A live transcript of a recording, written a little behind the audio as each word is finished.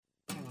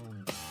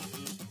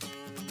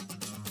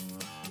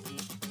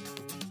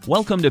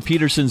Welcome to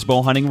Peterson's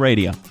Bow Hunting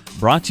Radio,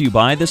 brought to you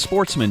by the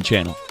Sportsman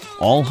Channel.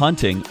 All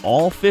hunting,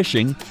 all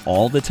fishing,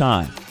 all the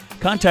time.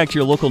 Contact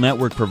your local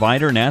network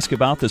provider and ask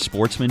about the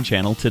Sportsman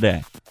Channel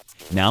today.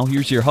 Now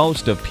here's your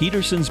host of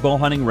Peterson's Bow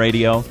Hunting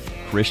Radio,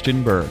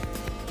 Christian Berg.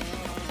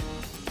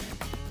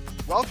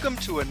 Welcome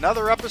to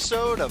another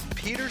episode of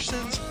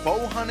Peterson's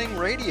Bow Hunting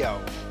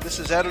Radio. This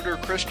is editor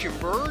Christian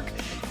Berg,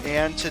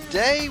 and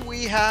today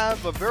we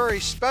have a very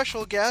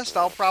special guest.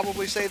 I'll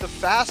probably say the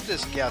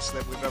fastest guest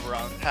that we've ever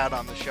had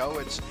on the show.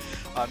 It's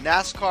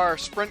NASCAR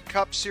Sprint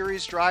Cup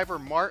Series driver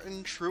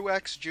Martin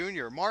Truex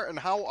Jr. Martin,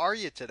 how are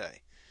you today?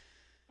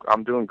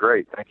 I'm doing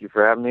great. Thank you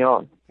for having me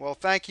on. Well,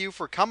 thank you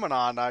for coming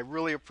on. I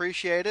really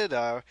appreciate it.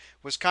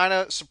 Was kind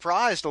of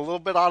surprised a little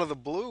bit out of the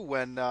blue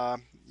when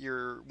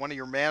one of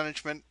your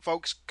management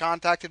folks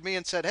contacted me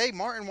and said, "Hey,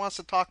 Martin wants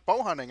to talk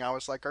bow hunting." I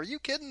was like, "Are you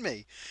kidding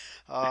me?"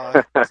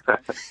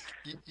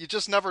 You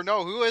just never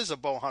know who is a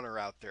bow hunter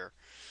out there.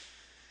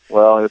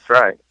 Well, that's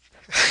right.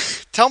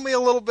 Tell me a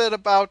little bit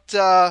about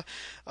the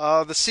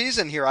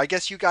season here. I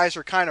guess you guys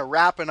are kind of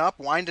wrapping up,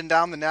 winding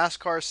down the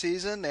NASCAR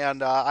season,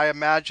 and I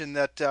imagine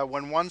that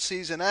when one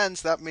season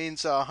ends, that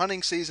means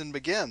hunting season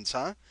begins,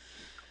 huh?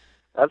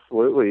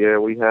 Absolutely, yeah.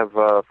 We have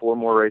 4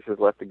 more races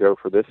left to go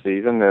for this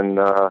season, and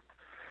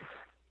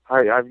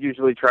I've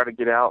usually tried to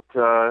get out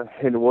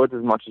in the woods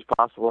as much as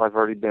possible. I've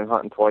already been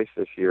hunting twice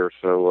this year,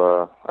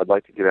 so I'd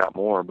like to get out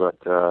more, but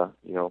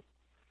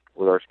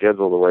with our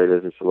schedule the way it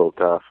is, it's a little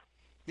tough.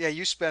 Yeah,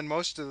 you spend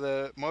most of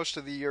the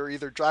year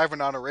either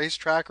driving on a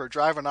racetrack or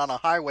driving on a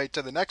highway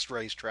to the next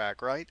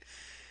racetrack, right?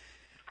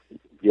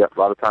 Yep, a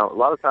lot of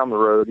time on the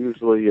road.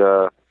 Usually, 3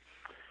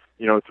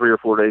 or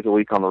 4 days a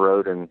week on the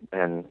road,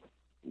 and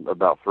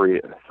about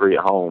three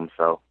at home.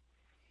 So,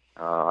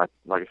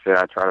 like I said,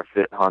 I try to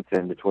fit hunts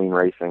in between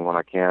racing when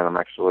I can. I'm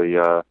actually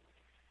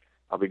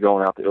I'll be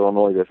going out to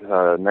Illinois this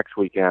next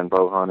weekend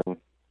bow hunting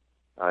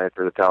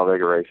after the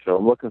Talladega race. So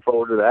I'm looking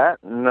forward to that,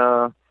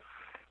 and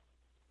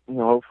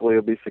hopefully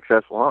it'll be a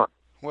successful hunt.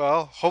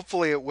 Well,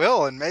 hopefully it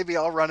will, and maybe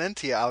I'll run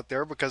into you out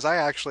there because I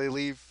actually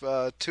leave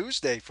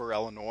Tuesday for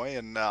Illinois,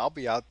 and I'll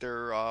be out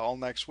there all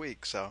next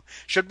week. So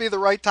should be the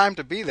right time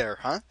to be there,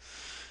 huh?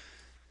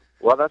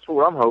 Well, that's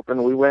what I'm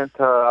hoping. We went.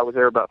 I was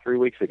there about 3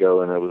 weeks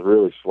ago, and it was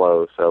really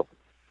slow. So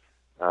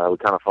we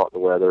kind of fought the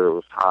weather. It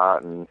was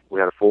hot, and we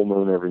had a full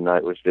moon every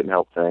night, which didn't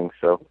help things.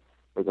 So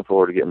looking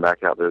forward to getting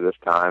back out there this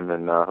time,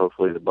 and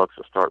hopefully the bucks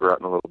will start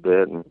rutting a little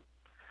bit and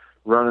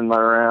running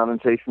around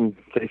and chasing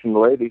the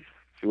ladies.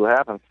 See what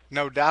happens.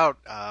 No doubt,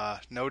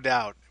 no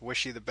doubt.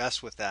 Wish you the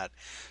best with that.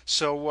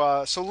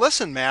 So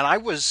listen, man, I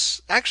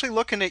was actually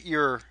looking at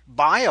your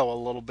bio a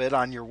little bit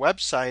on your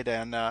website,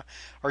 and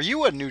are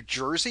you a New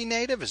Jersey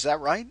native? Is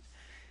that right?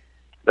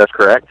 That's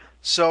correct.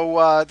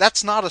 So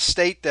that's not a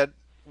state that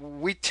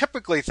we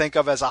typically think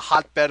of as a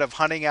hotbed of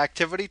hunting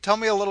activity. Tell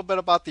me a little bit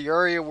about the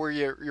area where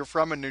you're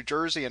from in New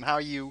Jersey and how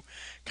you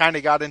kind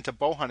of got into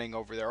bow hunting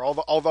over there.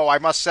 Although I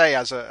must say,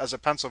 as a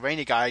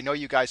Pennsylvania guy, I know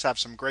you guys have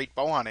some great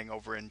bow hunting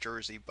over in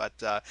Jersey,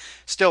 but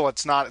still,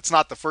 it's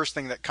not the first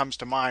thing that comes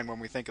to mind when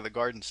we think of the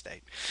Garden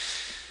State.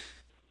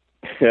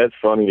 That's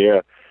funny,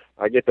 yeah.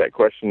 I get that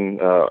question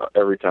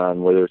every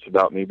time, whether it's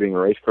about me being a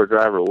race car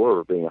driver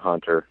or being a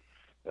hunter.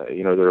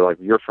 They're like,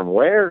 "You're from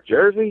where?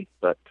 Jersey?"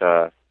 But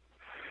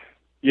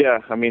yeah,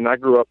 I mean, I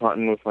grew up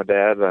hunting with my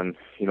dad, and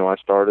I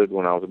started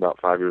when I was about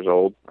 5 years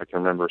old. I can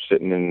remember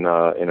sitting in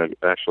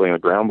a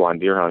ground blind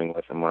deer hunting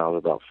with him when I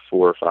was about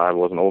 4 or 5. I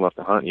wasn't old enough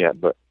to hunt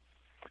yet, but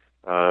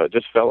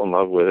just fell in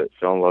love with it.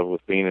 Fell in love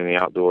with being in the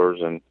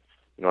outdoors, and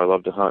I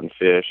love to hunt and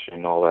fish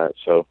and all that.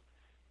 So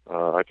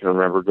I can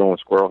remember going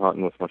squirrel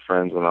hunting with my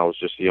friends when I was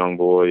just a young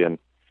boy, and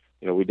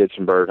we did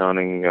some bird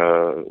hunting.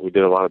 We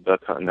did a lot of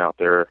duck hunting out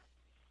there,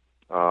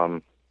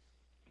 out on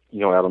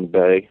the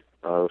bay.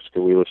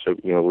 Skowheela, so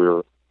we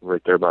were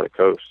right there by the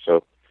coast.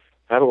 So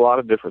had a lot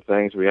of different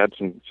things. We had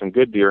some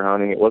good deer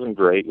hunting. It wasn't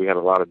great. We had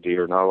a lot of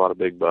deer, not a lot of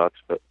big bucks,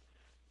 but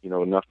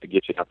enough to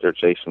get you out there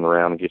chasing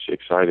around and get you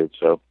excited.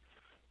 So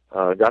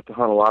got to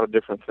hunt a lot of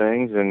different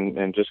things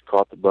and just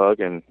caught the bug.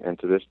 And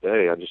to this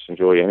day, I just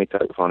enjoy any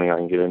type of hunting I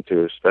can get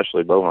into,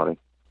 especially bow hunting.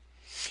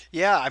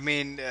 Yeah, I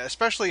mean,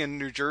 especially in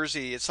New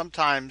Jersey, it's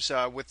sometimes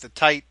with the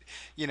tight,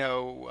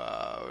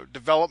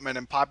 development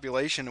and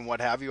population and what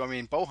have you. I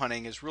mean, bow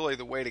hunting is really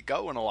the way to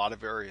go in a lot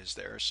of areas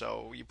there.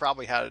 So you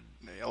probably had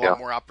a lot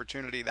more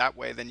opportunity that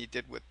way than you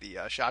did with the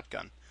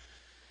shotgun.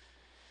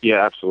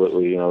 Yeah,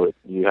 absolutely.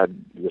 You had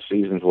the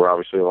seasons were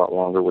obviously a lot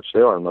longer, which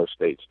they are in most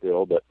states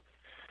still, but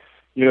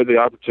the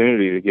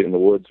opportunity to get in the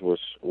woods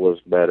was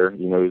better.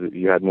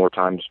 You had more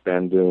time to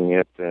spend doing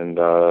it, and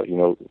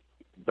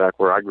back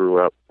where I grew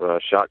up,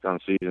 shotgun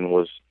season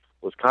was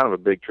kind of a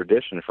big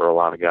tradition for a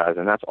lot of guys,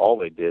 and that's all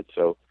they did.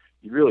 So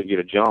you really get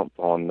a jump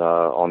on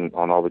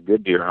all the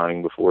good deer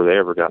hunting before they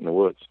ever got in the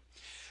woods.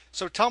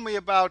 So tell me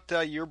about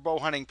your bow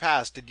hunting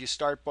past. Did you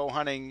start bow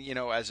hunting,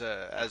 as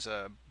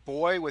a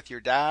boy with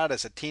your dad,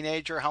 as a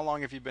teenager? How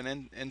long have you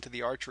been into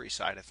the archery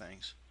side of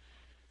things?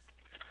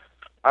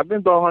 I've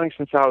been bow hunting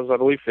since I was, I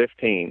believe,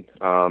 15.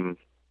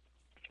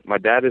 My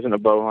dad isn't a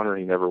bow hunter;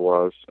 he never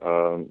was.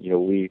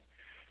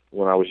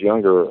 when I was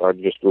younger, I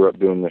just grew up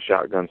doing the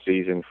shotgun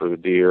season for the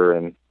deer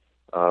and,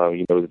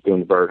 doing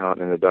the bird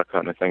hunting and the duck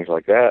hunting and things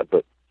like that.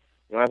 But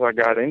as I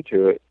got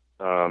into it,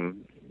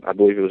 I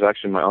believe it was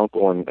actually my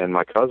uncle and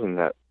my cousin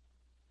that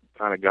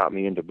kind of got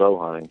me into bow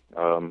hunting.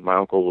 My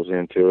uncle was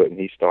into it, and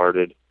he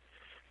started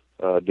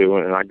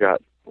doing it, and I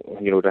got,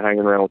 to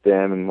hanging around with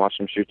them and watch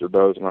them shoot their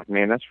bows. I'm like,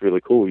 man, that's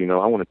really cool.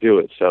 I want to do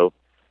it. So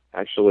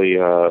actually,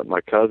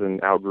 my cousin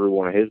outgrew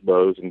one of his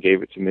bows and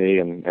gave it to me,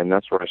 and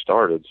that's where I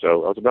started.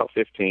 So I was about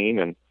 15,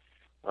 and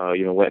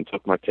went and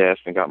took my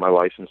test and got my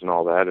license and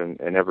all that, and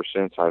ever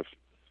since I've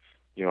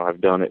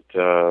done it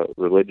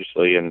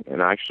religiously,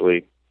 and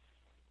actually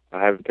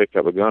I haven't picked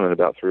up a gun in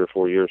about 3 or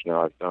 4 years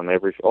now. I've done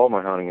all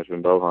my hunting has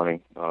been bow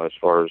hunting, as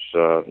far as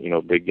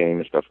big game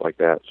and stuff like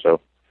that. So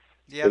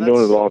Yeah, been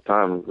doing it a long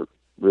time.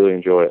 Really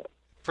enjoy it.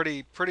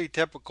 Pretty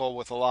typical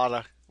with a lot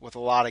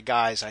of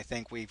guys. I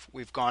think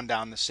we've gone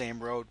down the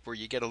same road where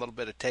you get a little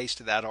bit of taste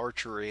of that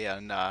archery,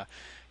 and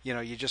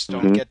you just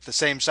don't get the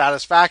same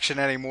satisfaction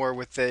anymore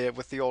with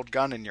the old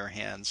gun in your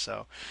hands.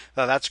 So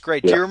that's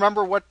great. Yeah. Do you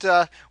remember what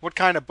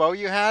kind of bow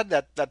you had?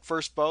 That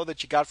first bow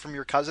that you got from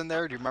your cousin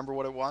there? Do you remember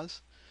what it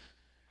was?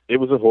 It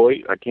was a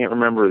Hoyt. I can't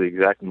remember the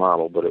exact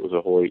model, but it was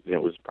a Hoyt, and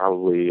it was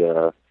probably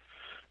a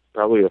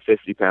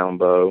 50-pound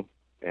bow,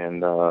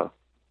 and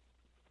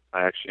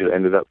I actually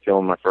ended up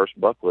killing my first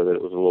buck with it.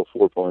 It was a little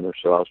 4-pointer,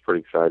 so I was pretty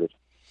excited.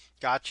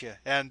 Gotcha.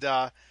 And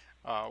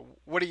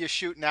what do you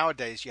shoot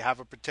nowadays? You have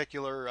a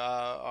particular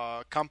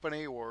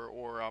company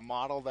or a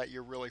model that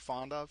you're really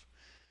fond of?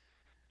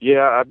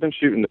 Yeah, I've been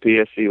shooting the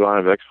PSC line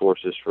of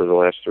X-Forces for the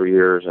last 3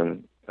 years,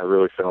 and I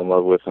really fell in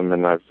love with them.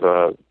 And I've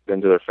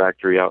been to their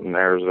factory out in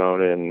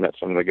Arizona and met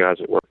some of the guys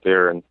that work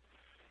there, and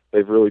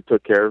they've really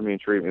took care of me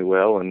and treated me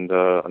well, and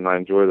I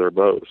enjoy their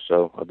bows.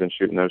 So I've been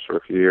shooting those for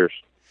a few years.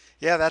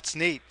 Yeah, that's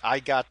neat.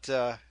 I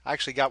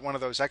actually got one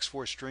of those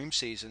X-Force Dream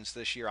Seasons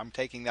this year. I'm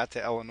taking that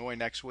to Illinois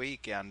next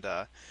week, and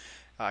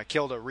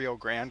killed a Rio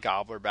Grande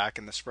gobbler back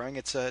in the spring.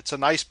 It's a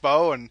nice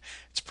bow, and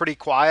it's pretty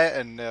quiet,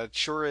 and it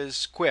sure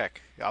is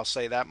quick. I'll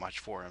say that much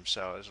for him.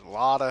 So there's a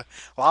lot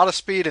of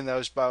speed in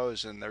those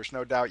bows, and there's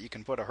no doubt you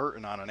can put a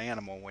hurting on an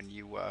animal when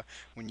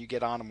you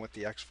get on them with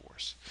the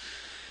X-Force.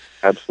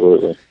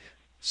 Absolutely.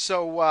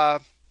 So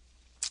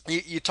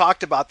you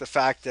talked about the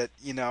fact that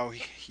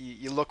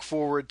you look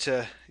forward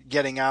to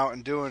getting out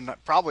and doing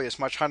probably as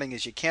much hunting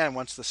as you can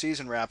once the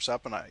season wraps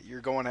up, and you're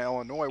going to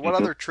Illinois. What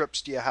other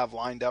trips do you have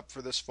lined up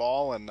for this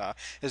fall? And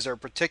is there a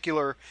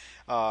particular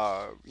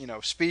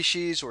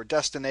species or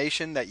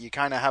destination that you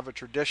kind of have a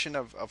tradition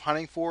of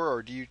hunting for,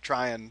 or do you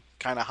try and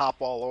kind of hop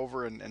all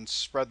over and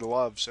spread the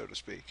love, so to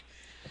speak?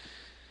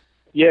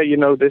 Yeah,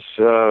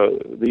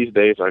 these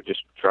days I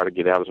just try to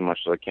get out as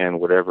much as I can,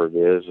 whatever it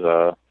is.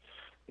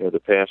 The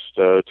past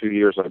 2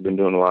 years I've been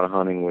doing a lot of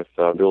hunting with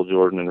Bill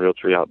Jordan and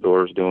Realtree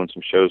Outdoors, doing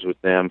some shows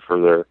with them for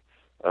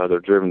their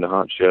Driven to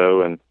Hunt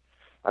show, and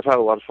I've had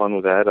a lot of fun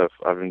with that.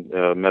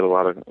 I've met a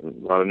lot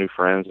of new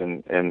friends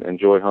and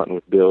enjoy hunting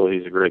with Bill.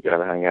 He's a great guy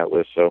to hang out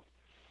with. So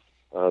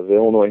the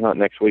Illinois hunt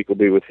next week will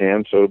be with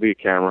him, so it'll be a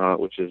camera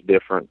hunt, which is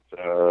different.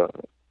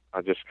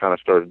 I just kind of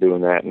started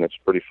doing that, and it's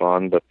pretty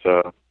fun. But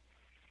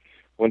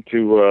went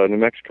to New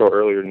Mexico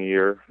earlier in the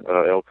year,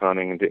 elk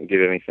hunting, and didn't get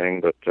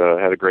anything, but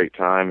had a great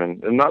time.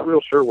 And I'm not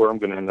real sure where I'm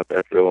going to end up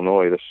after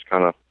Illinois. This is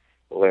kind of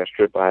the last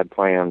trip I had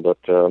planned, but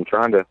I'm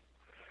trying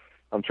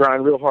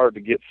real hard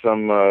to get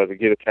to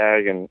get a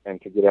tag and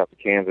to get out to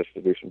Kansas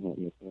to do some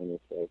hunting.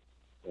 So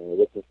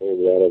looking forward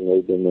to that. I've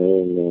never been there,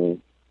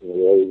 and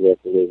we always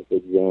have to live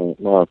big giant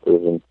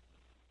monsters, and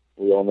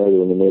we all know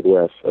they're in the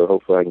Midwest. So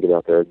hopefully I can get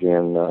out there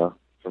again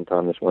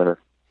sometime this winter.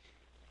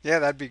 Yeah,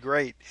 that'd be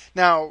great.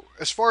 Now,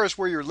 as far as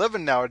where you're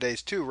living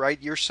nowadays, too,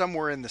 right? You're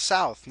somewhere in the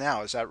South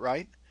now, is that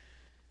right?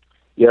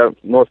 Yeah,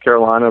 North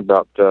Carolina,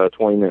 about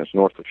 20 minutes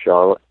north of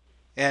Charlotte.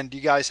 And do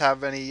you guys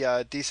have any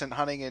decent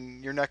hunting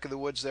in your neck of the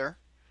woods there?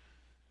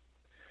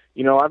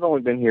 I've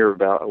only been here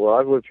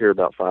I've lived here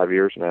about 5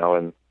 years now,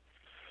 and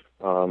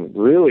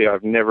really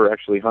I've never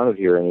actually hunted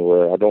here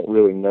anywhere. I don't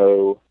really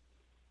know.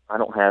 I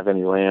don't have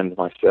any land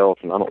myself,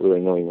 and I don't really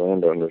know any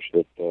landowners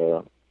that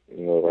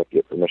I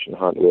get permission to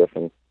hunt with.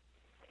 And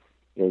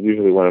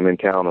usually when I'm in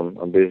town,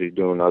 I'm busy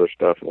doing other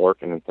stuff and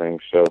working and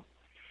things. So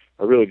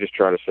I really just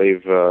try to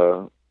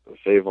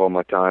save all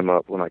my time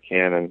up when I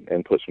can,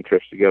 and put some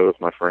trips together with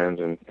my friends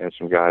and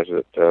some guys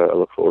that I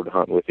look forward to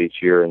hunting with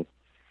each year. And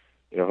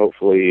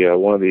hopefully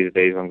one of these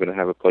days I'm going to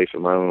have a place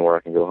of my own where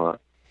I can go hunt.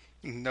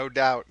 No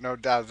doubt, no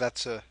doubt.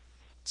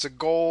 It's a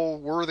goal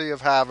worthy of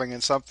having,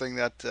 and something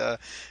that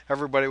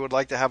everybody would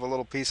like to have a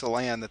little piece of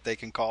land that they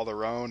can call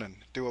their own and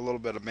do a little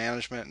bit of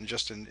management and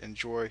just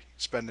enjoy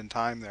spending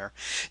time there.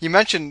 You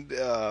mentioned,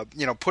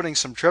 putting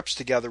some trips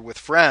together with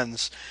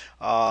friends.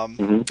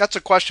 That's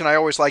a question I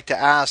always like to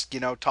ask,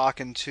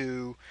 talking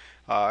to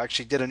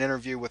actually did an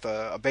interview with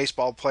a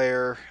baseball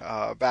player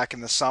back in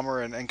the summer,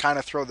 and kind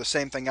of throw the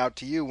same thing out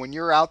to you. When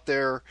you're out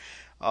there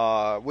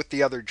with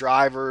the other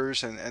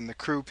drivers and the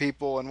crew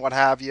people and what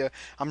have you.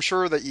 I'm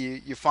sure that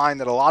you find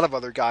that a lot of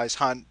other guys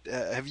hunt.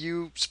 Have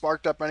you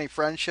sparked up any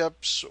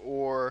friendships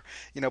or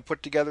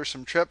put together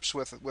some trips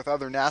with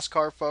other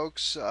NASCAR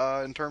folks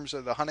in terms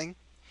of the hunting?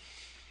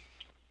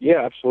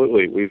 Yeah,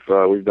 absolutely. We've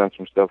done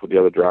some stuff with the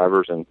other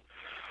drivers, and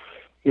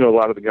a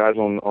lot of the guys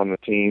on the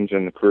teams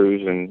and the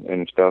crews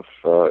and stuff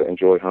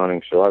enjoy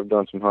hunting. So I've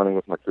done some hunting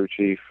with my crew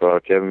chief,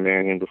 Kevin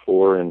Mannion,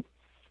 before, and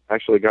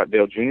actually got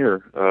Dale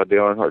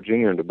Earnhardt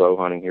Jr. into bow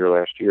hunting here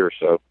last year.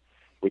 So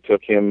we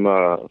took him,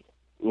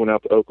 we went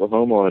out to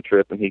Oklahoma on a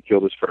trip, and he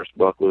killed his first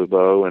buck with a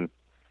bow, and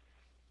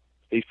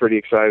he's pretty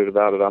excited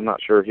about it. I'm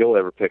not sure he'll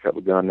ever pick up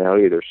a gun now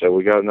either. So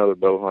we got another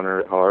bow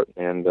hunter at heart,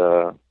 and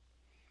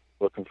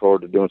looking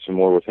forward to doing some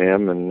more with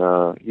him.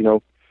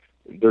 And,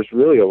 there's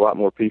really a lot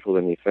more people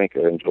than you think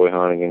that enjoy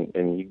hunting,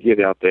 and you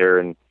get out there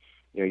and,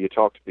 you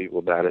talk to people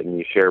about it, and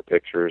you share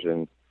pictures,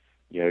 and,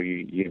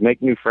 you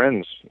make new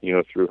friends,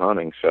 through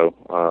hunting. So,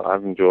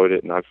 I've enjoyed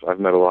it, and I've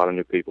met a lot of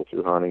new people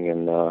through hunting,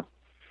 and,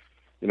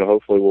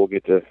 hopefully we'll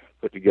get to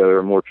put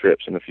together more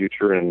trips in the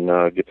future and,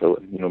 get to,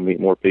 meet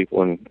more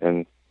people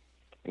and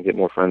get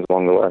more friends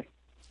along the way.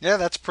 Yeah,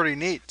 that's pretty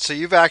neat. So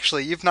you've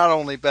not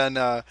only been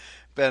a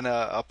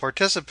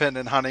participant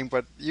in hunting,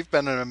 but you've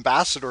been an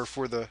ambassador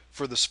for the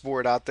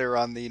sport out there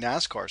on the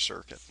NASCAR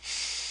circuit.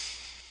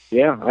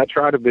 Yeah, I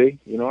try to be.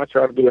 I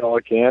try to do all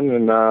I can,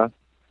 and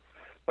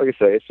like I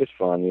say, it's just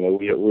fun.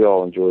 We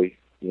all enjoy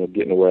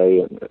getting away,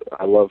 and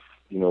I love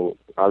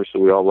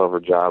obviously we all love our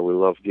job. We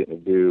love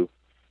getting to do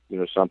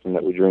something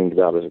that we dreamed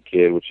about as a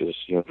kid, which is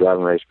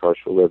driving race cars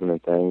for a living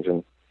and things.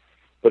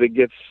 But it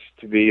gets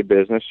to be a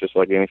business just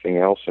like anything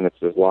else, and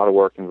there's a lot of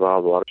work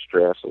involved, a lot of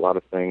stress, a lot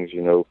of things,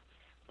 a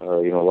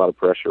lot of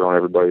pressure on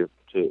everybody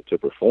to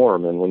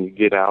perform. And when you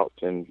get out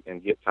and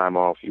get time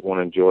off, you want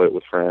to enjoy it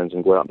with friends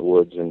and go out in the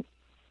woods. And,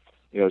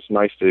 it's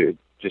nice to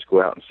just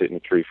go out and sit in a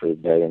tree for the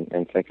day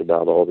and think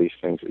about all these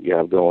things that you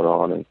have going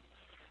on. And,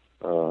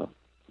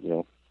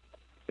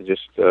 it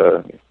just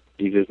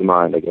eases the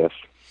mind, I guess.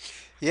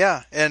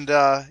 Yeah. And,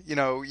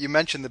 you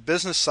mentioned the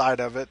business side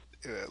of it.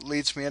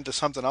 Leads me into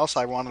something else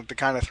I wanted to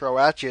kind of throw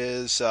at you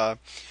is, the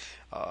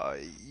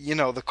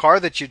car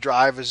that you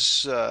drive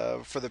is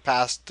for the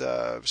past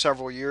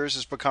several years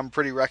has become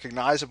pretty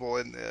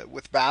recognizable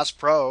with Bass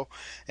Pro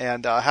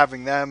and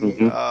having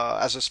them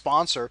as a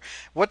sponsor.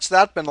 What's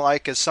that been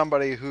like as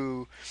somebody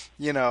who,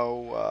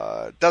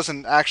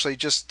 doesn't actually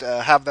just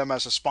have them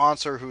as a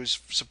sponsor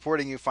who's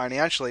supporting you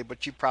financially,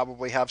 but you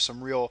probably have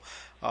some real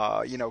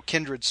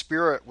kindred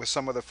spirit with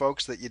some of the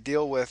folks that you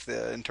deal with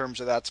in terms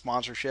of that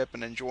sponsorship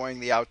and enjoying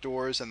the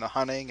outdoors and the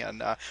hunting,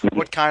 and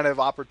what kind of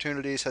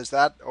opportunities has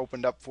that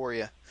opened up for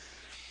you?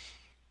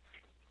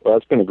 Well,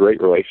 it's been a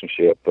great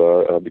relationship.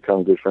 I've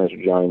become good friends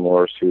with Johnny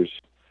Morris, who's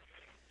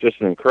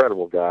just an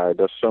incredible guy,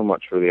 does so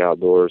much for the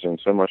outdoors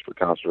and so much for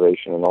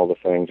conservation and all the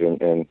things,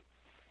 and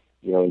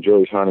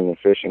enjoys hunting and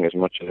fishing as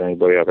much as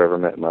anybody I've ever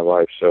met in my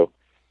life. So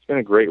it's been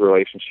a great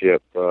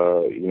relationship.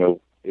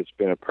 It's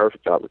been a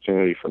perfect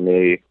opportunity for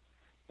me,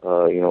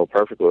 a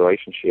perfect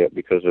relationship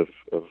because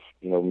of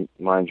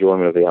my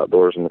enjoyment of the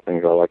outdoors and the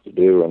things I like to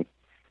do. And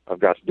I've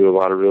got to do a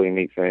lot of really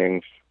neat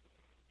things.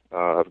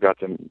 I've got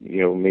to,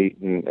 meet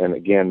and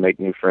again, make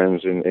new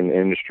friends in the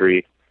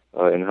industry,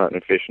 in the hunting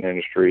and fishing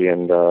industry.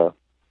 And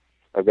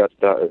I've got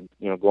to,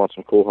 go on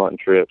some cool hunting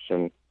trips.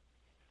 And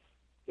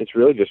it's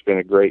really just been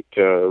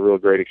a real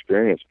great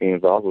experience being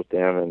involved with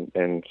them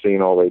and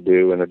seeing all they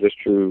do. And they're just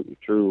true,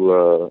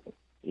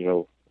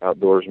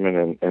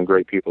 outdoorsmen and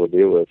great people to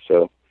deal with.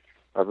 So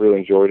I've really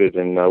enjoyed it,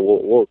 and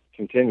we'll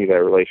continue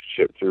that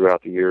relationship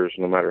throughout the years,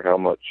 no matter how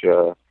much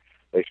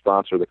they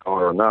sponsor the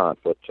car or not.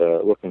 But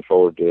looking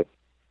forward to,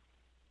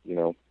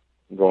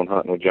 going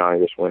hunting with Johnny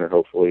this winter,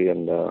 hopefully,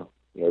 and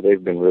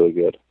they've been really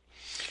good.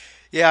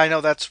 Yeah, I know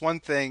that's one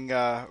thing.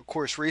 Of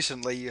course,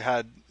 recently you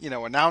had,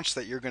 announced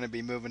that you're going to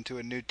be moving to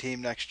a new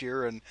team next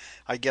year, and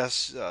I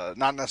guess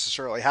not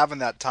necessarily having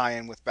that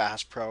tie-in with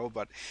Bass Pro,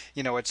 but,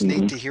 it's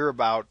neat to hear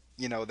about,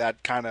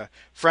 that kind of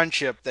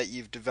friendship that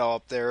you've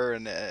developed there,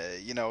 and,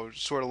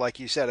 sort of like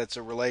you said, it's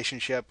a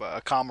relationship,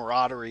 a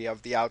camaraderie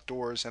of the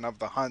outdoors and of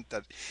the hunt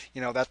that,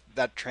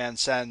 that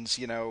transcends,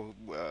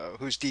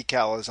 whose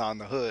decal is on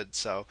the hood.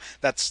 So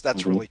that's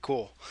really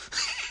cool.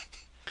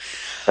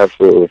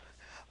 Absolutely.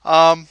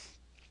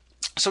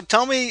 So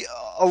tell me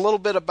a little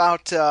bit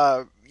about,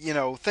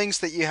 things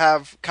that you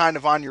have kind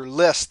of on your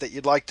list that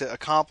you'd like to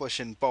accomplish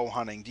in bow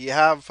hunting. Do you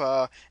have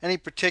any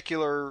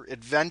particular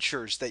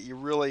adventures that you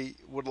really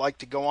would like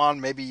to go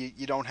on? Maybe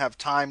you don't have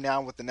time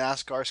now with the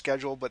NASCAR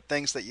schedule, but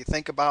things that you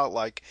think about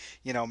like,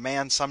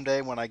 man,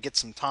 someday when I get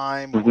some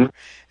time or,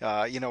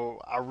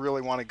 I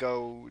really want to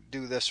go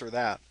do this or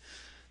that.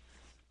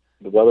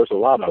 Well, there's a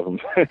lot of them,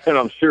 and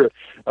I'm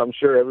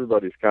sure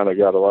everybody's kind of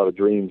got a lot of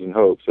dreams and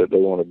hopes that they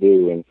want to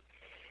do, and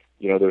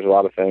there's a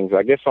lot of things.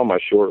 I guess on my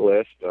short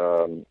list,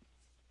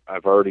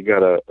 I've already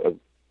got a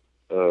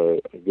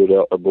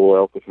bull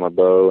elk with my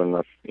bow, and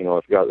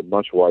I've got a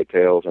bunch of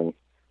whitetails and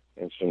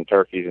some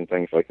turkeys and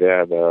things like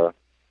that.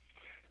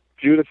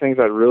 few of the things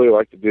I'd really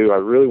like to do, I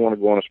really want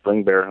to go on a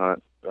spring bear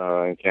hunt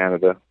in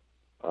Canada,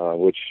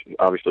 which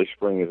obviously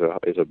spring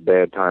is a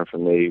bad time for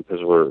me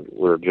because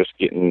we're just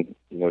getting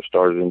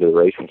started into the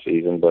racing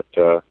season. But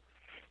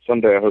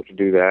someday I hope to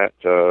do that.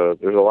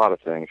 There's a lot of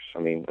things. I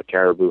mean, a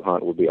caribou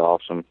hunt would be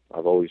awesome.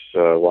 I've always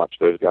watched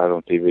those guys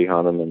on TV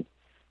hunt them, and it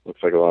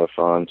looks like a lot of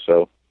fun.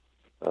 So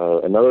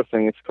another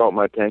thing that's caught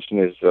my attention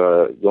is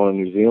going to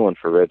New Zealand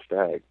for red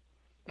stag.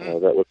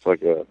 That looks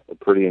like a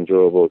pretty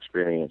enjoyable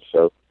experience.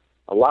 So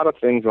a lot of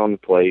things on the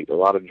plate, a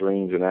lot of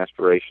dreams and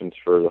aspirations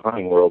for the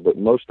hunting world, but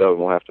most of them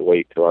will have to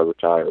wait till I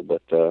retire,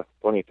 but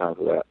plenty of time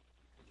for that.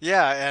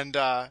 Yeah, and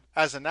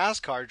as a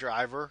NASCAR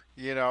driver,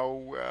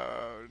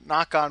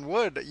 knock on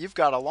wood, you've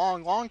got a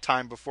long, long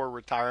time before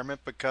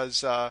retirement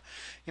because,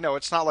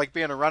 it's not like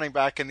being a running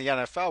back in the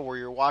NFL where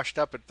you're washed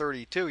up at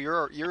 32.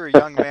 You're a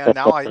young man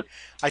now.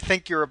 I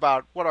think you're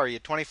about, what are you,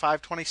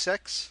 25,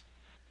 26?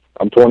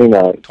 I'm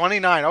 29.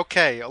 29,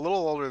 okay, a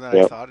little older than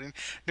I Yep. thought. And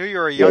knew you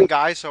were a young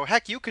guy, so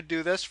heck, you could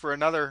do this for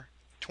another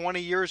 20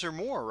 years or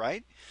more,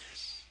 right?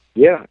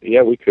 Yeah,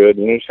 we could.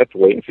 You just have to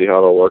wait and see how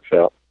it all works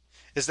out.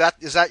 Is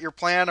that your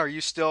plan? Are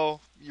you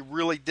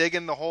really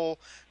digging the whole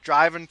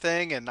driving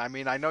thing? And I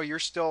mean, I know you're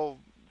still,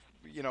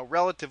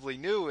 relatively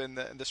new in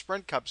the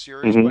Sprint Cup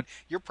series, Mm-hmm. but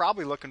you're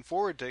probably looking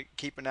forward to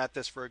keeping at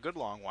this for a good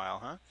long while,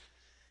 huh?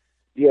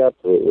 Yeah,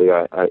 absolutely.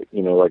 I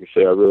like I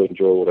say, I really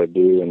enjoy what I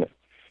do,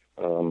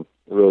 and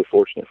really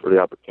fortunate for the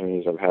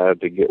opportunities I've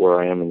had to get where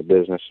I am in the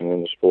business and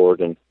in the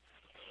sport, and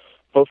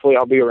hopefully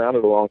I'll be around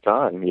it a long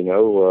time.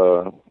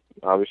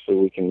 Obviously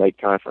we can make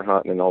time for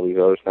hunting and all these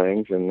other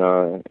things,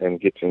 and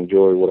get to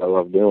enjoy what I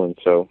love doing.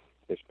 So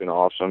it's been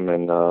awesome,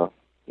 and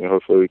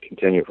hopefully we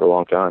continue for a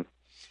long time.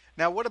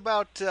 Now, what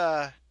about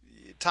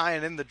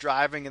tying in the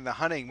driving and the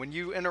hunting? When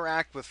you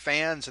interact with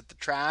fans at the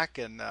track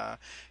and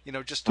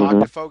just talk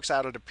to folks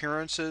out at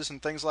appearances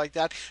and things like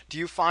that, do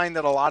you find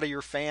that a lot of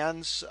your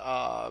fans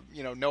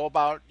know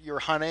about your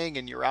hunting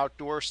and your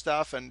outdoor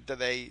stuff, and do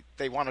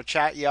they want to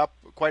chat you up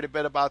quite a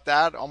bit about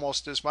that,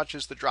 almost as much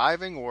as the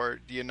driving, or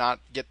do you not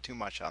get too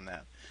much on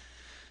that?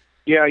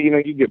 Yeah,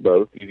 you get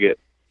both.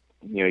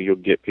 You'll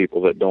get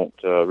people that don't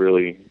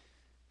really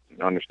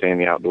understand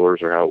the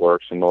outdoors or how it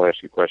works, and they'll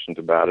ask you questions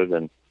about it,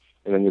 and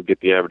then you'll get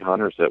the avid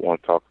hunters that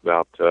want to talk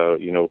about,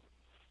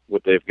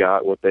 what they've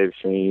got, what they've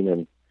seen,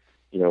 and,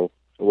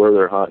 where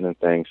they're hunting and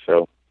things.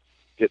 So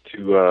get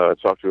to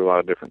talk to a lot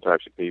of different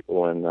types of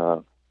people. And,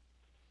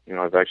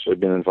 I've actually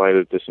been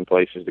invited to some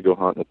places to go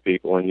hunt with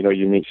people. And,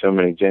 you meet so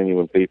many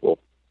genuine people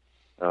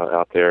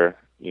out there,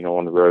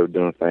 on the road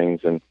doing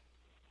things. And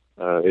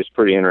it's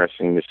pretty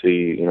interesting to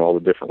see, all the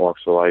different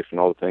walks of life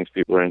and all the things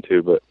people are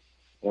into. But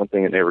one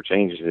thing that never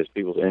changes is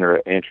people's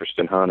interest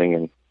in hunting,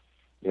 and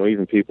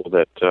even people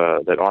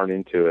that aren't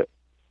into it.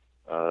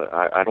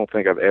 I don't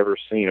think I've ever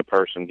seen a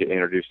person get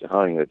introduced to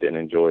hunting that didn't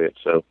enjoy it.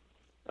 So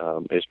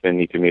it's been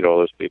neat to meet all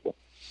those people.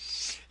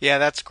 Yeah,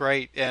 that's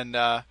great. And,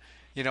 I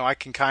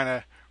can kind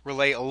of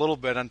relate a little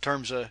bit in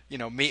terms of,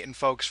 meeting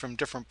folks from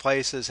different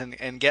places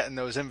and getting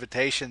those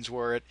invitations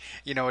where it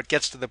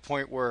gets to the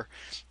point where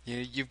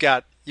you've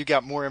got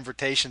more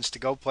invitations to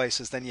go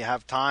places than you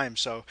have time.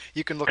 So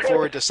you can look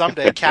forward to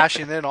someday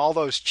cashing in all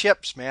those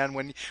chips, man.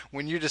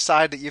 When you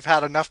decide that you've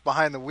had enough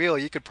behind the wheel,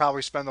 you could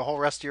probably spend the whole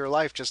rest of your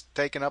life just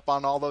taking up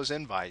on all those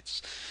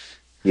invites.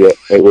 Yeah,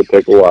 it would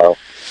take a while.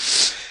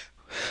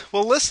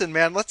 Well, listen,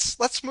 man.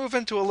 Let's move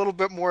into a little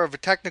bit more of a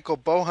technical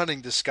bow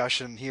hunting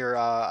discussion here.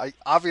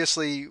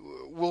 Obviously,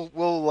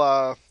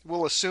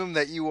 we'll assume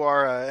that you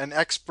are an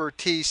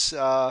expertise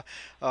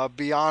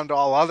beyond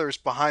all others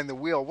behind the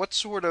wheel. What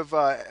sort of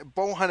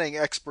bow hunting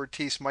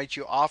expertise might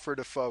you offer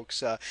to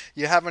folks?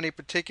 You have any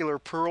particular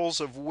pearls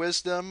of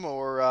wisdom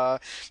or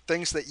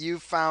things that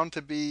you've found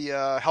to be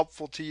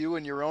helpful to you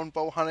in your own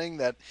bow hunting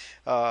that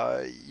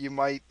you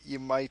might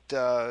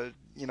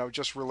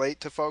just relate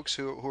to folks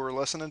who are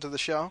listening to the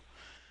show?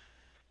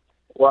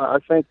 Well, I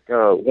think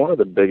one of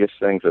the biggest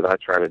things that I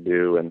try to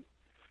do, and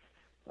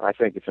I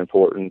think it's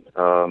important,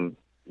 one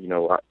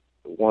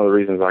of the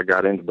reasons I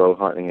got into bow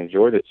hunting and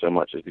enjoyed it so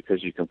much is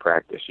because you can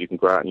practice. You can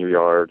go out in your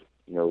yard,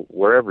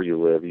 wherever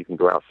you live, you can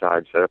go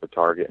outside, set up a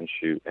target and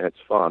shoot, and it's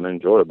fun and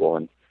enjoyable.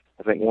 And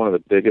I think one of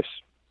the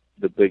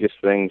biggest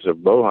things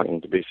of bow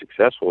hunting to be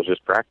successful is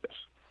just practice.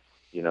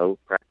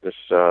 Practice,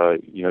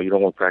 you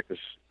don't want to practice.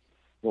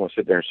 You want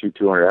to sit there and shoot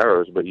 200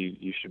 arrows, but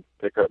you should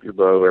pick up your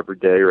bow every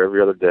day or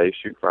every other day,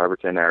 shoot 5 or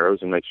 10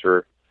 arrows, and make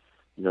sure,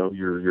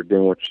 you're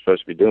doing what you're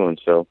supposed to be doing.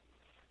 So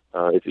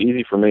it's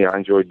easy for me. I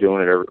enjoy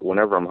doing it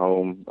whenever I'm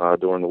home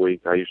during the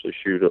week. I usually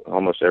shoot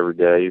almost every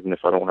day, even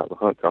if I don't have a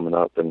hunt coming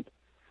up. And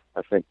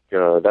I think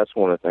that's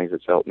one of the things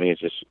that's helped me is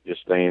just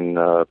staying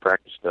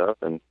practice stuff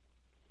and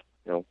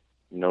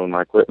knowing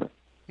my equipment.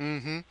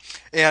 Mm-hmm.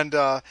 And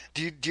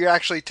do you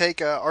actually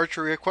take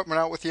archery equipment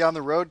out with you on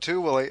the road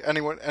too? Will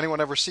anyone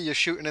ever see you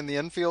shooting in the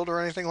infield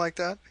or anything like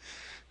that?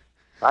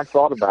 I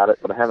thought about it,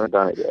 but I haven't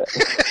done it yet.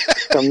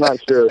 I'm not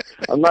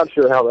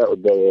sure how that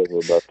would go over,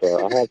 but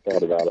I have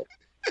thought about it.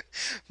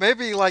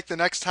 Maybe like the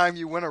next time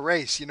you win a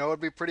race, it'd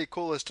be pretty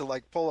cool is to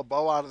like pull a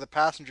bow out of the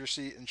passenger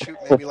seat and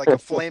shoot maybe like a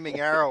flaming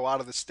arrow out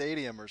of the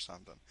stadium or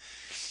something.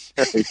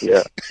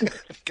 Yeah,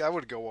 That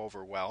would go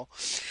over well.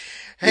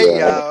 Hey,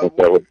 yeah, I think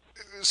that would.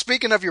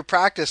 speaking of your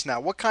practice now,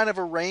 what kind of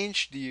a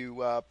range do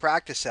you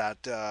practice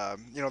at?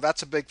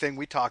 That's a big thing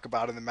we talk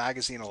about in the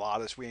magazine a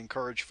lot. Is we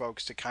encourage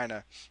folks to kind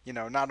of,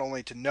 not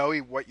only to know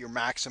what your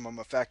maximum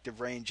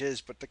effective range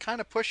is, but to kind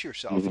of push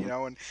yourself. Hmm.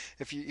 And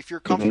if you're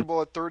Hmm.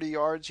 comfortable at 30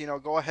 yards,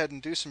 go ahead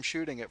and do some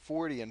shooting at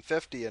 40 and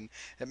 50, and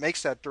it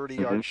makes that 30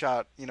 Hmm. yard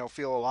shot,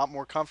 feel a lot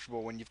more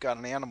comfortable when you've got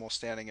an animal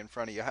standing in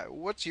front of you.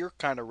 What's your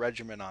kind of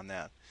regimen on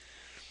that?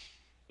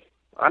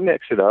 I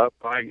mix it up.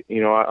 I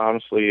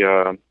honestly,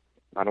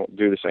 I don't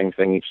do the same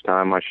thing each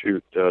time. I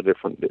shoot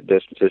different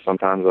distances.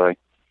 Sometimes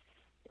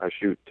I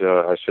shoot,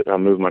 I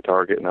move my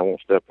target and I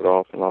won't step it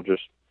off, and I'll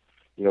just,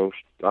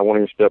 I won't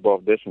even step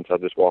off distance. I'll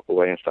just walk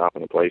away and stop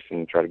in a place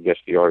and try to guess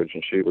the yardage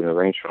and shoot with a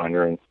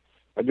rangefinder. And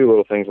I do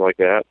little things like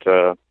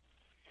that.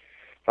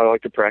 I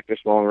like to practice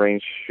long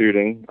range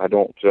shooting. I've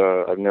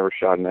never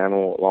shot an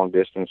animal at long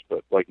distance,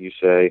 but like you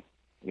say,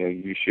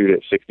 you shoot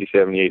at 60,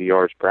 70, 80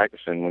 yards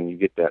practicing. When you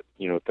get that,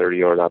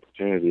 30-yard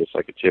opportunity, it's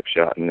like a chip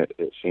shot, and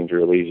it seems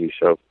real easy.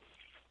 So,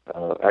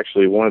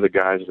 actually, one of the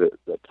guys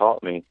that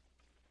taught me,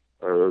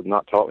 or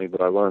not taught me,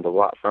 but I learned a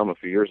lot from a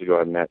few years ago,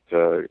 I met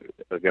a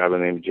guy by the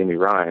name of Jimmy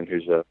Ryan,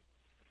 who's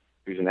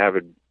an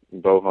avid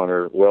bow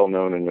hunter, well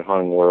known in the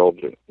hunting world,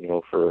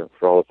 for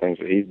all the things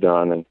that he's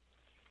done. And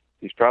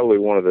he's probably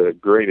one of the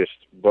greatest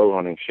bow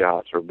hunting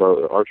shots or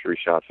bow archery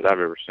shots that I've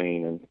ever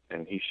seen.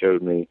 And he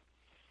showed me,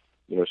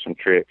 some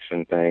tricks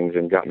and things,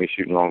 and got me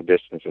shooting long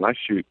distance. And I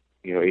shoot,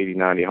 80,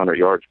 90, 100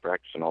 yards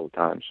practicing all the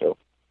time. So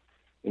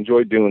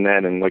enjoy doing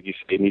that. And like you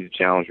said, you need to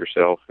challenge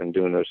yourself in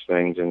doing those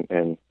things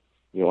and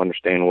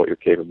understand what your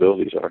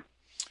capabilities are.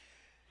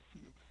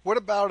 What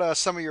about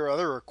some of your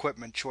other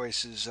equipment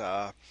choices?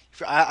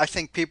 I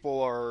think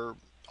people are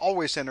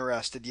always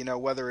interested,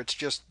 whether it's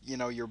just,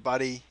 your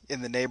buddy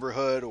in the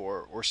neighborhood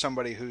or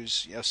somebody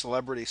who's,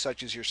 celebrity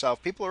such as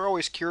yourself. People are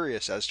always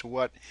curious as to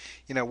what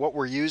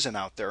we're using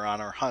out there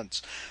on our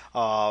hunts.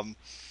 Um,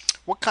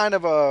 what kind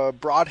of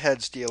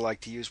broadheads do you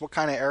like to use? What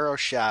kind of arrow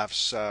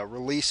shafts,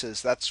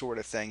 releases, that sort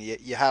of thing?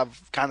 You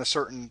have kind of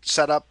certain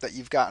setup that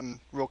you've gotten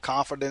real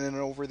confident in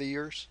over the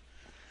years?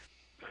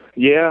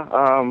 Yeah,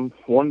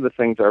 one of the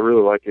things I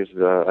really like is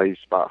I use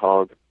Spot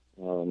Hog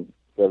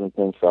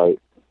 710 sight.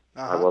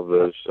 I Uh-huh. love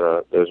those.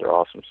 Those are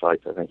awesome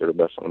sights. I think they're the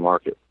best on the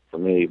market for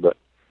me. But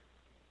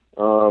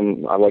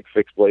I like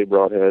fixed blade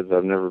broadheads.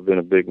 I've never been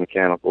a big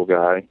mechanical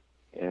guy,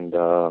 and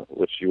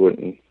which you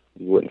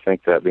wouldn't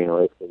think that being a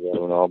rifle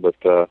guy and all. But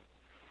I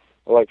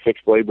like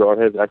fixed blade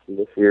broadheads.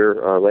 Actually,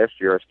 last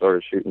year I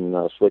started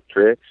shooting slick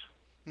tricks,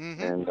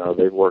 Mm-hmm. and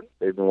they've worked.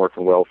 They've been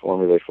working well for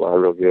me. They fly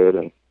real good,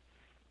 and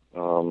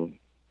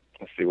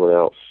let's see what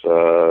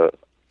else.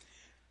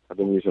 I've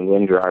been using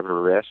Wind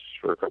Driver rests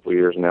for a couple of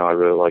years now. I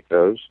really like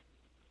those.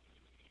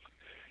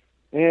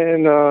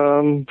 And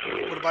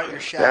What about your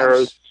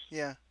arrows, shafts?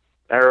 Yeah.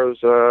 arrows,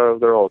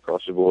 they're all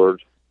across the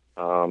board.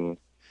 Um,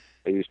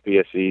 I use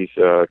PSE's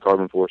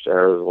carbon force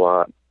arrows a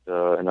lot,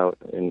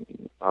 and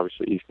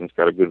obviously Easton's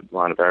got a good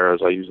line of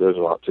arrows. I use those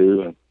a lot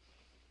too.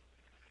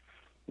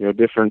 And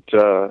different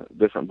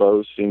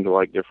bows seem to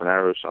like different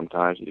arrows.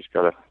 Sometimes you just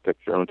gotta pick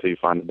your own until you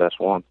find the best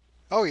one.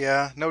 Oh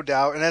yeah, no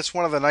doubt. And that's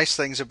one of the nice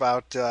things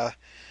about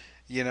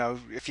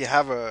if you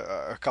have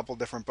a couple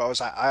different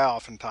bows, I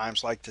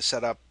oftentimes like to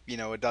set up,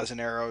 a dozen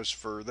arrows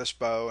for this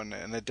bow and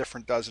a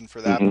different dozen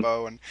for that Hmm.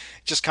 bow, and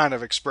just kind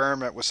of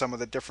experiment with some of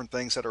the different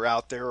things that are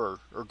out there, or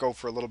go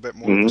for a little bit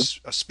more of Hmm.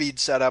 a speed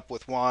setup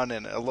with one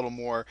and a little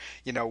more,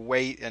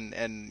 weight and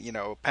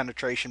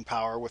penetration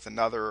power with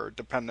another, or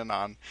depending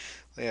on,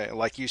 yeah,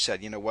 like you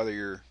said, whether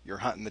you're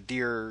hunting the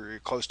deer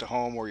close to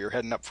home or you're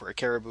heading up for a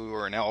caribou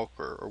or an elk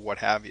or what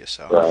have you.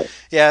 So, Right.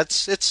 yeah,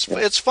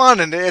 it's fun,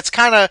 and it's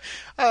kind of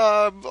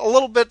a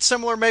little bit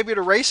similar maybe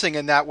to racing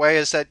in that way.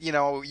 Is that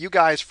you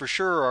guys for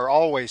sure are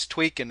always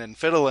tweaking and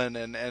fiddling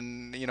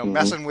and Hmm.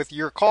 messing with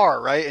your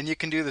car, right? And you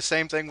can do the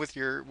same thing with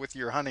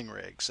your hunting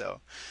rig.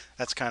 So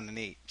that's kind of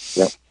neat.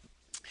 Yeah.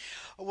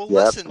 Well, Yeah.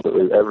 listen,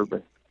 Absolutely.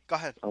 Everybody. go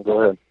ahead. Oh,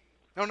 go ahead.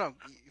 No, no,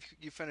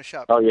 you finish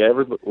up. Oh yeah,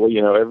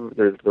 well,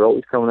 they're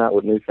always coming out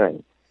with new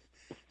things,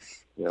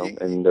 You,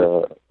 and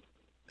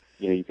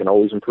you can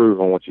always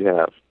improve on what you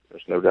have.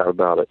 There's no doubt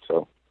about it.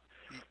 So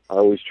I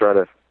always try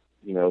to,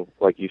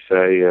 like you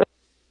say,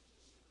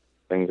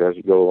 things as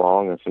you go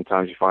along, and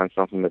sometimes you find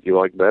something that you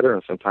like better,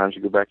 and sometimes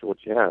you go back to what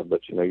you have.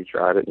 But you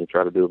tried it, and you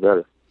try to do it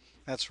better.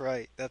 That's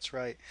right. That's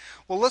right.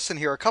 Well, listen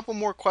here. A couple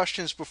more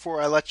questions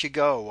before I let you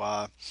go.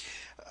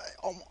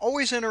 I'm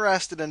always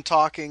interested in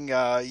talking.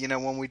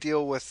 When we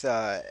deal with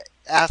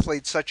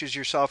athletes such as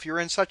yourself, you're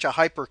in such a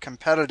hyper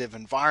competitive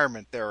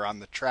environment there on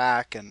the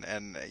track, and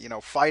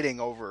fighting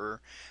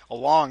over a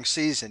long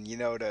season,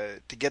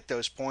 to get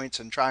those points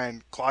and try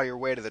and claw your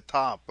way to the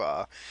top.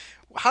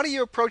 how do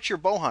you approach your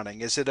bow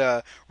hunting? Is it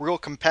a real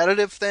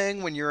competitive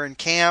thing when you're in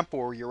camp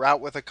or you're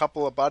out with a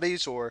couple of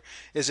buddies, or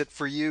is it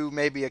for you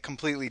maybe a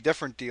completely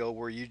different deal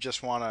where you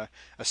just want to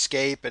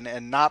escape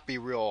and not be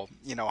real,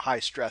 high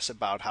stress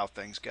about how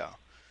things go?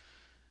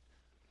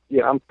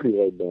 Yeah, I'm pretty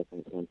laid back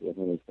when it comes to the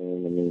hunting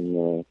thing. I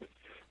mean,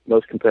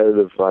 most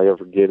competitive I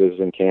ever get is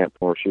in camp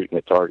when we're shooting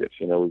at targets.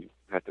 We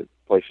have to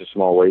place a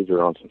small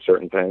wager on some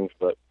certain things,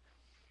 but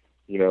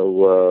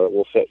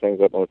we'll set things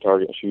up on the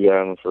target and shoot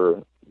at them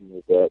for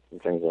bets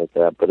and things like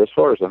that. But as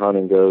far as the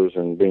hunting goes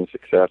and being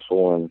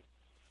successful and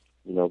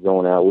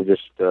going out,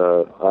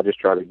 I just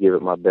try to give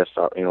it my best,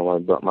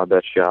 my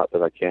best shot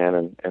that I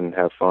can, and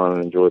have fun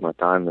and enjoy my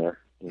time there.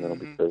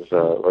 Because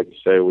like you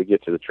say, we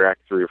get to the track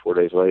 3 or 4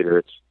 days later,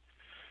 it's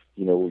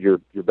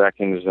you're back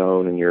in the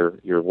zone and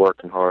you're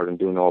working hard and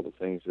doing all the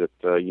things that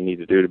you need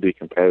to do to be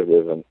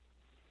competitive. And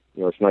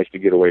it's nice to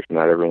get away from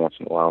that every once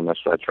in a while, and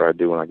that's what I try to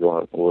do when I go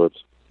out in the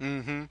woods.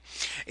 Mm-hmm.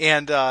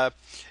 And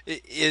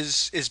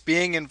is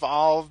being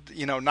involved,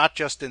 not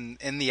just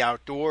in the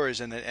outdoors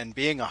and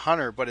being a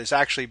hunter, but is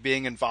actually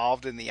being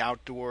involved in the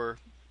outdoor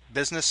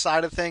business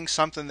side of things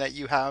something that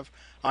you have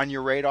on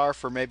your radar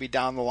for maybe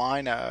down the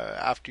line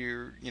after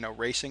your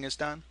racing is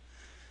done?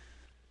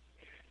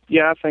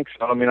 Yeah, I think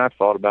so. I mean, I've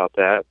thought about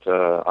that.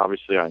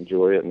 Obviously, I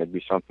enjoy it, and it'd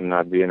be something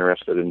I'd be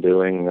interested in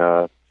doing.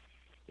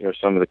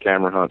 Some of the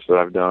camera hunts that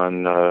I've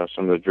done,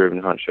 some of the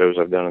driven hunt shows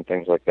I've done, and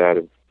things like that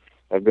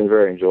have been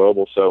very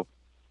enjoyable. So,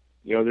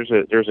 there's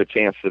a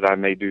chance that I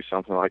may do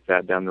something like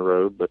that down the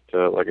road. But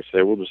like I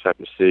said, we'll just have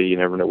to see. You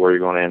never know where you're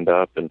going to end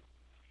up. And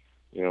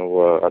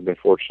I've been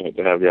fortunate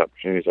to have the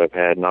opportunities I've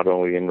had, not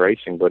only in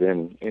racing but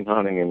in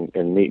hunting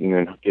and meeting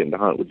and getting to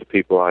hunt with the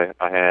people I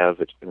have.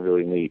 It's been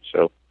really neat.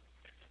 So,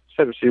 just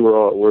have to see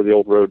where the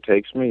old road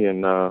takes me.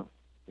 And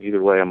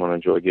either way, I'm going to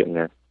enjoy getting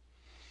there.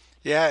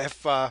 Yeah,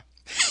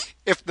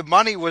 if the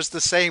money was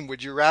the same,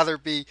 would you rather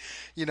be,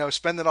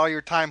 spending all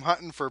your time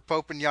hunting for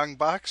Pope and young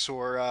bucks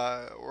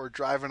or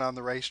driving on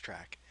the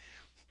racetrack?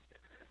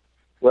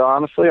 Well,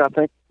 honestly, I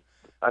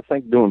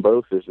think doing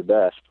both is the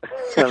best.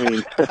 I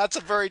mean, that's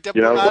a very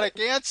diplomatic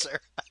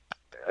answer.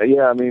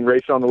 Yeah, I mean,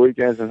 race on the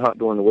weekends and hunt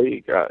during the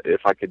week.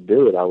 If I could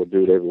do it, I would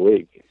do it every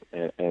week,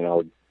 and I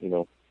would,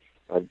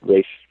 I'd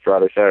race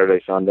Friday,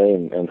 Saturday, Sunday,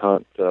 and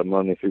hunt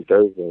Monday through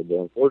Thursday. But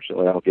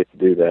unfortunately, I don't get to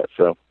do that.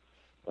 So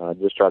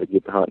just try to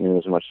get the hunting in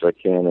as much as I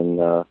can.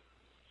 And,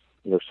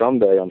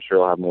 someday I'm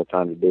sure I'll have more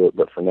time to do it.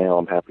 But for now,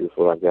 I'm happy with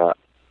what I've got.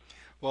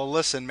 Well,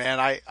 listen, man,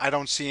 I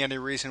don't see any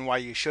reason why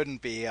you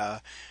shouldn't be.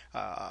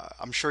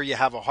 I'm sure you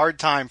have a hard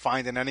time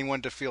finding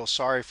anyone to feel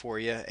sorry for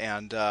you.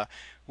 And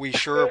we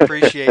sure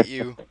appreciate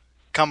you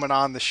coming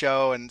on the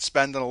show and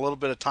spending a little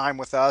bit of time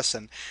with us.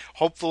 And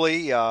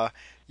hopefully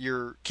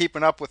you're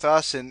keeping up with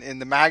us in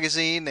the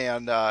magazine,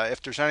 and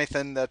if there's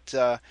anything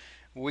that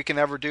we can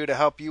ever do to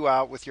help you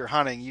out with your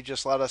hunting, you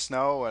just let us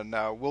know, and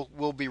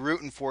we'll be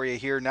rooting for you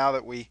here now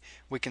that we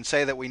can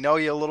say that we know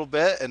you a little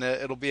bit, and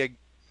it'll be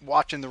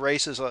watching the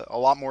races a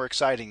lot more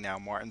exciting now,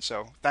 Martin.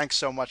 So thanks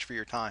so much for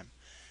your time.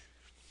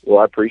 Well,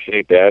 I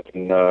appreciate that,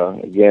 and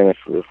again,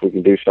 if we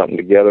can do something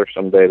together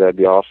someday, that'd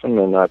be awesome,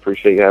 and I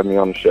appreciate you having me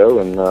on the show,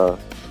 and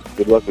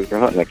good luck with your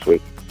hunt next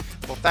week.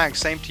 Well, thanks.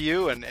 Same to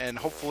you, and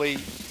hopefully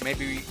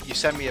maybe you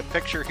send me a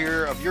picture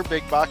here of your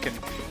big buck, and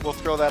we'll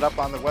throw that up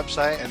on the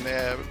website, and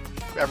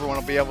everyone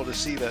will be able to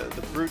see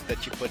the brute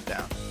that you put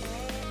down.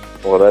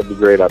 Well, that'd be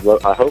great.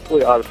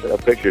 Hopefully I'll have a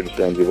picture to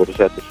send you. We'll just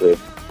have to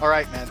see. All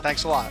right, man.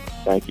 Thanks a lot.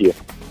 Thank you.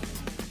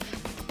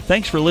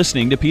 Thanks for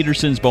listening to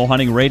Peterson's Bow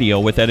Hunting Radio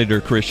with editor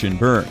Christian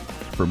Byrne.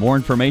 For more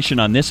information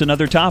on this and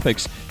other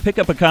topics, pick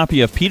up a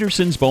copy of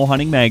Peterson's Bow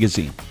Hunting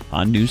Magazine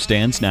on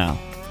newsstands now.